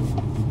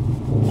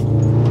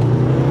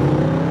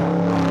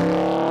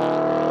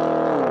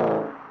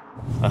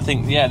 I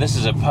think, yeah, this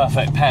is a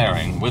perfect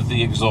pairing with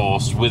the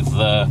exhaust, with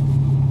the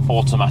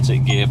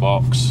automatic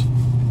gearbox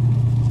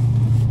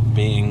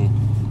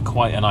being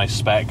quite a nice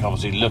spec,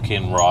 obviously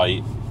looking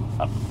right.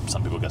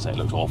 Some people are going to say it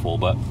looks awful,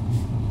 but,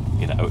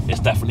 you know, it's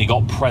definitely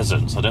got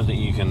presence. I don't think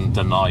you can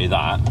deny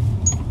that.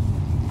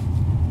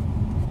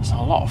 It's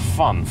a lot of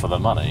fun for the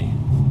money,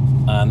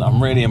 and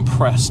I'm really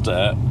impressed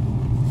at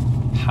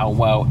how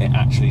well it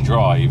actually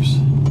drives.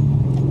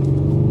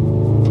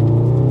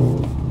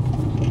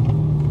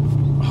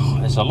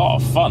 Oh, it's a lot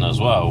of fun as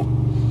well.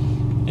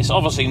 It's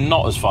obviously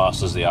not as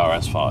fast as the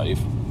RS5,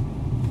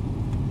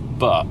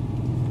 but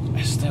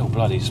it's still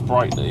bloody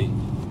sprightly.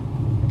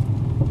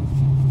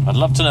 I'd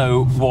love to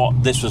know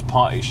what this was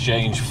part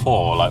exchange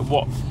for. Like,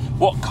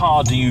 what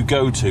car do you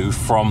go to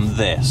from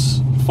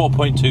this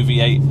 4.2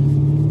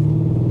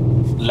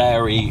 V8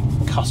 Larry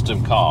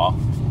custom car?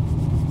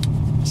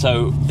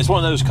 So it's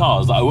one of those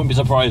cars that I wouldn't be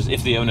surprised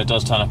if the owner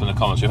does turn up in the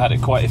comments. We've had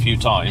it quite a few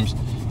times.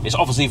 It's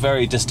obviously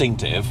very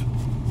distinctive.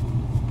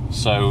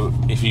 So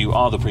if you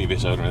are the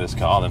previous owner of this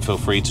car, then feel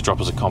free to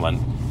drop us a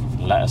comment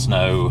and let us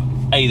know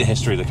A, the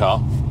history of the car,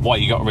 why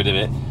you got rid of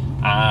it,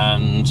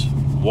 and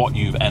what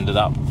you've ended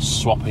up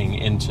swapping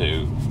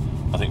into.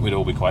 I think we'd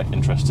all be quite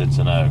interested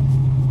to know.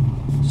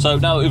 So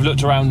now that we've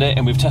looked around it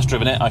and we've test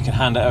driven it, I can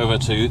hand it over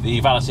to the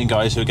valeting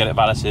guys who get it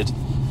valeted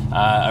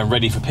and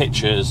ready for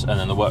pictures, and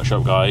then the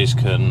workshop guys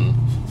can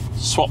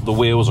swap the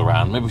wheels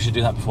around. Maybe we should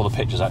do that before the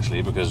pictures,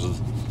 actually, because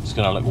it's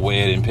going to look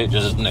weird in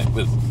pictures, isn't it,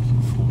 with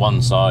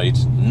one side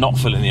not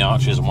filling the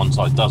arches and one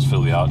side does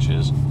fill the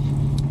arches.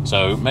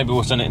 So maybe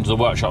we'll send it into the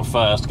workshop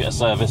first, get a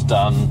service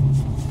done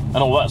and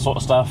all that sort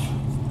of stuff,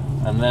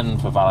 and then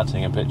for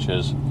valeting and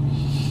pictures.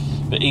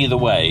 But either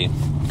way,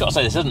 I've got to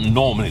say, this isn't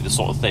normally the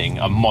sort of thing,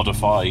 a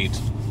modified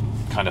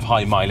kind of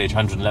high mileage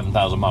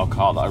 111,000 mile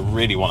car that I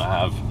really want to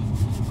have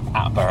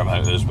at Borough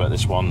Motors, but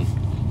this one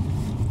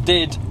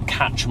did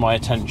catch my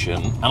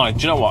attention. And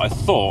do you know what, I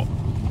thought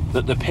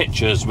that the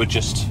pictures were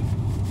just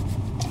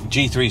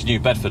G3's new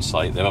Bedford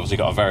site. They've obviously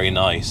got a very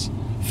nice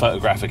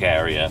photographic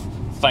area,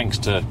 thanks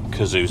to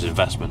Kazoo's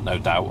investment, no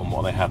doubt, and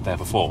what they had there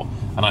before.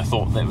 And I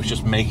thought that it was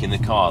just making the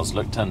cars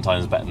look 10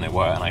 times better than they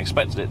were, and I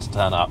expected it to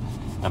turn up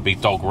and be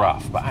dog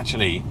rough. But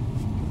actually,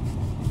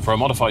 for a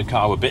modified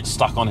car with bits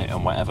stuck on it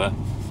and whatever,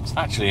 it's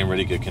actually in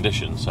really good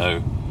condition.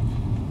 So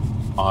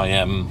I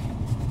am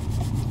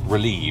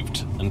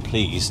relieved and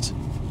pleased.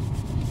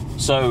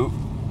 So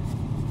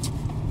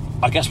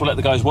I guess we'll let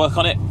the guys work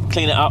on it,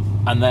 clean it up,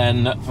 and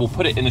then we'll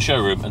put it in the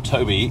showroom, and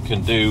Toby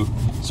can do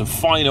some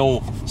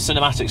final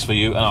cinematics for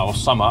you, and I'll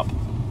sum up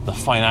the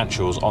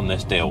financials on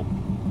this deal.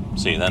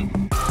 See you then.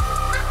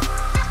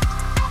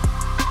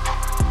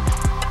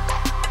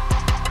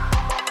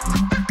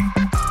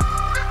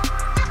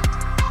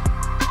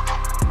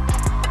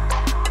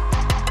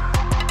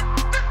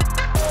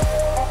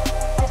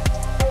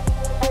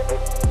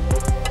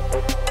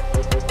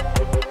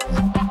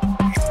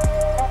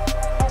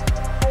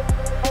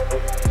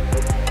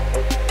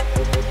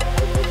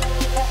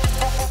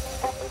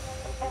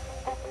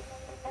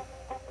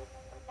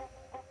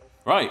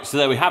 Right, so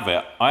there we have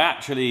it.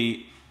 I'm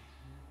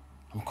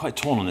quite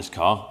torn on this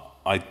car.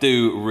 I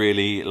do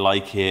really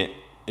like it.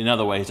 In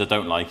other ways, I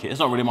don't like it. It's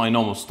not really my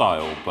normal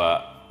style,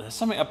 but there's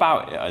something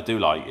about it I do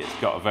like. It's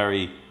got a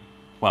very,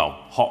 well,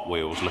 Hot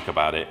Wheels look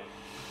about it.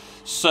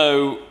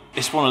 So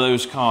it's one of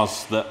those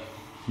cars that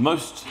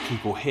most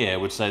people here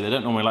would say they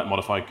don't normally like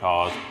modified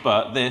cars,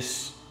 but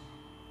there's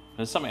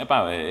something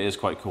about it. It is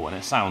quite cool, and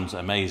it sounds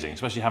amazing,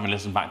 especially having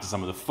listened back to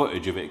some of the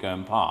footage of it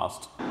going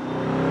past.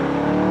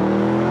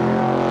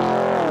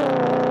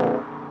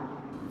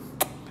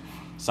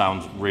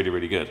 Sounds really,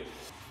 really good.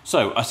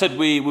 So I said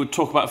we would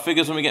talk about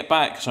figures when we get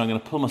back, so I'm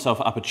going to pull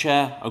myself up a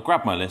chair, I'll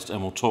grab my list,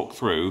 and we'll talk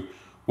through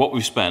what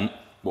we've spent,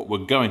 what we're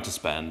going to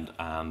spend,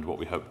 and what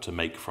we hope to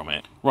make from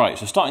it. Right,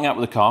 so starting out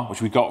with the car,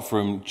 which we got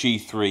from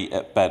G3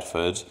 at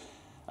Bedford,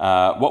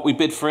 what we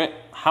bid for it,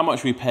 how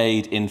much we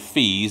paid in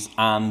fees,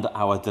 and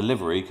our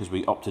delivery, because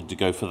we opted to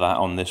go for that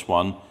on this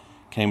one,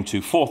 came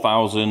to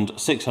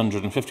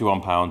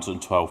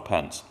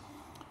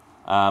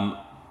 £4,651.12.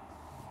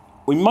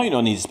 We might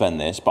not need to spend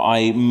this, but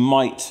I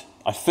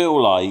feel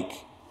like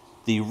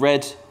the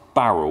red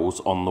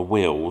barrels on the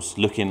wheels,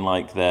 looking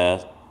like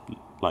they're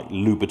like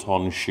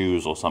Louboutin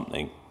shoes or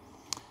something,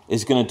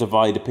 is going to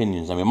divide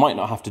opinions. I mean, we might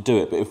not have to do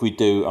it, but if we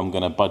do, I'm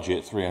going to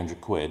budget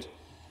 300 quid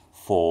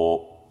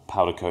for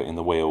powder coating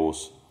the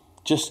wheels,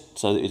 just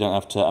so that you don't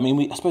have to. I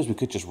mean, I suppose we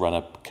could just run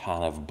a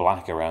can of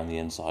black around the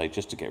inside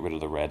just to get rid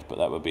of the red, but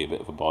that would be a bit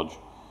of a bodge.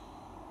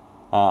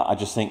 I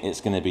just think it's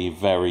going to be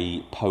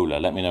very polar.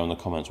 Let me know in the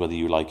comments whether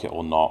you like it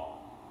or not.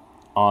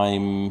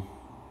 I'm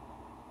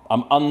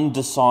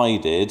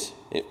undecided.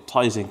 It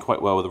ties in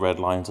quite well with the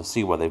red lines. I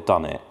see where they've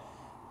done it,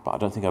 but I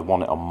don't think I'd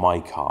want it on my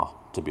car,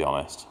 to be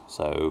honest.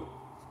 So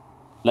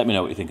let me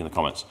know what you think in the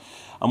comments.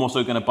 I'm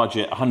also going to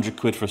budget 100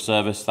 quid for a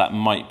service. That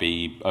might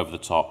be over the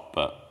top,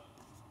 but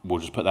we'll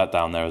just put that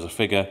down there as a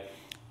figure.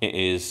 It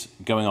is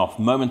going off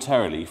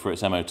momentarily for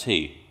its MOT.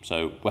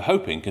 So we're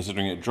hoping,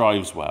 considering it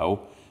drives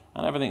well,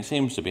 and everything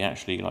seems to be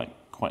actually like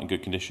quite in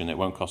good condition, it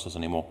won't cost us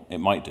any more. It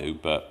might do,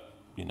 but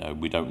you know,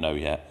 we don't know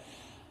yet.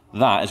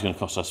 That is going to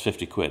cost us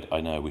 50 quid.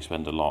 I know, we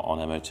spend a lot on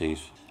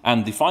MOTs.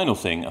 And the final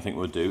thing I think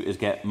we'll do is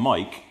get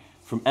Mike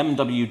from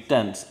MW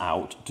Dents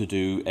out to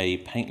do a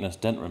paintless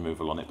dent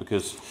removal on it,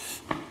 because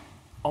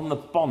on the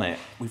bonnet,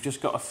 we've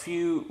just got a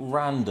few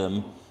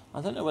random, I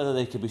don't know whether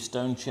they could be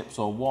stone chips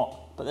or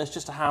what, but there's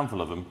just a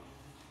handful of them.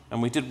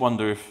 And we did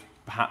wonder if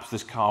perhaps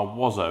this car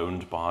was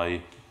owned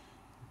by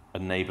a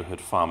neighbourhood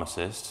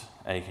pharmacist,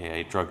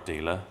 aka drug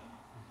dealer.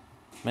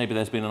 Maybe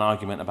there's been an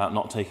argument about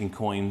not taking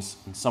coins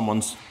and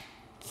someone's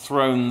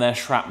thrown their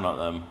shrapnel at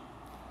them.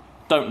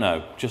 Don't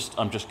know,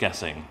 I'm just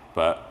guessing,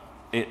 but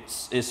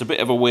it's a bit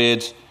of a weird,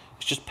 it's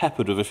just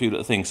peppered with a few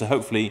little things, so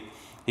hopefully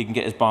he can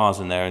get his bars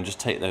in there and just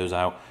take those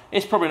out.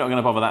 It's probably not going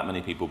to bother that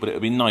many people, but it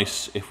would be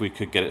nice if we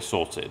could get it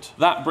sorted.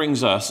 That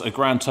brings us a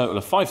grand total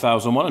of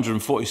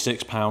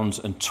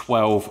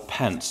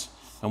 £5,146.12,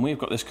 and we've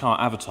got this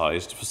car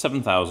advertised for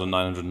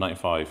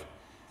 £7,995.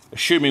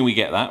 Assuming we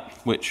get that,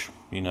 which,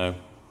 you know,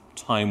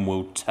 time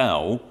will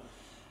tell,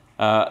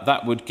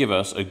 that would give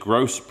us a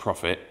gross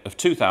profit of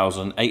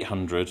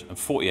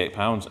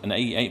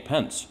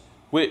 £2,848.88,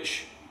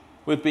 which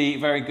would be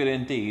very good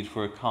indeed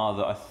for a car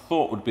that I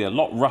thought would be a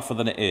lot rougher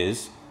than it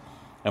is,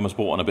 and was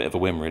bought on a bit of a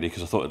whim really,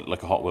 because I thought it looked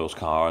like a Hot Wheels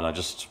car, and I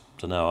just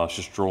don't know, I was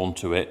just drawn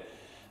to it.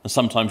 And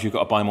sometimes you've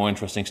got to buy more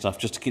interesting stuff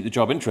just to keep the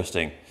job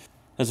interesting.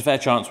 There's a fair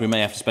chance we may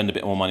have to spend a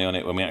bit more money on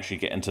it when we actually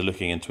get into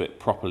looking into it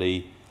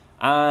properly.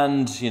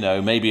 And, you know,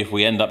 maybe if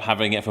we end up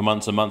having it for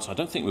months and months, I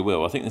don't think we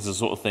will. I think this is the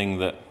sort of thing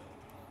that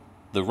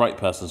the right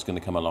person's going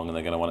to come along and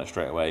they're going to want it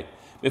straight away.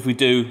 If we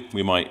do,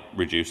 we might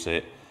reduce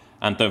it.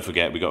 And don't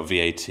forget, we've got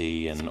VAT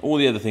and all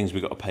the other things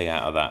we've got to pay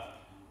out of that.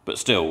 But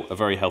still, a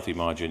very healthy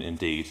margin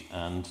indeed.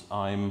 And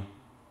I'm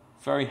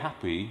very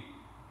happy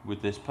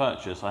with this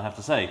purchase, I have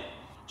to say.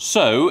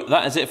 So,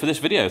 that is it for this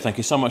video. Thank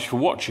you so much for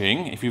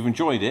watching. If you've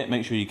enjoyed it,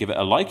 make sure you give it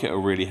a like. It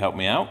will really help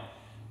me out.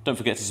 Don't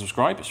forget to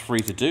subscribe. It's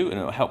free to do, and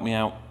it will help me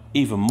out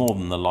even more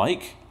than the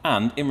like.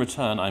 And in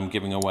return, I'm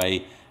giving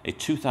away a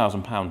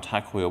 £2,000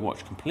 Tag Heuer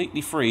watch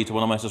completely free to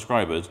one of my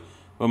subscribers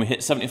when we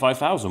hit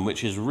 75,000,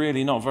 which is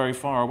really not very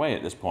far away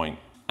at this point.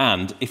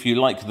 And if you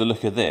like the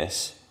look of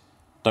this,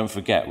 don't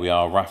forget we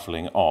are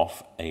raffling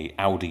off a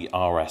Audi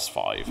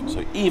RS5.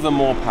 So even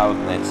more power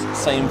than this,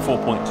 same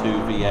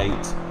 4.2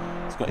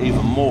 V8. It's got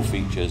even more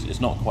features.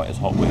 It's not quite as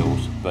Hot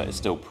Wheels, but it's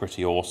still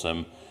pretty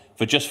awesome.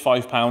 For just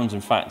 £5,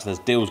 in fact, there's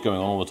deals going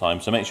on all the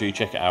time, so make sure you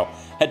check it out.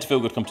 Head to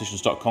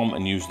feelgoodcompetitions.com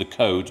and use the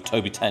code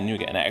TOBY10, you'll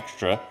get an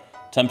extra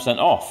 10%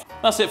 off.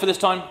 That's it for this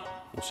time.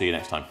 We'll see you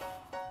next time.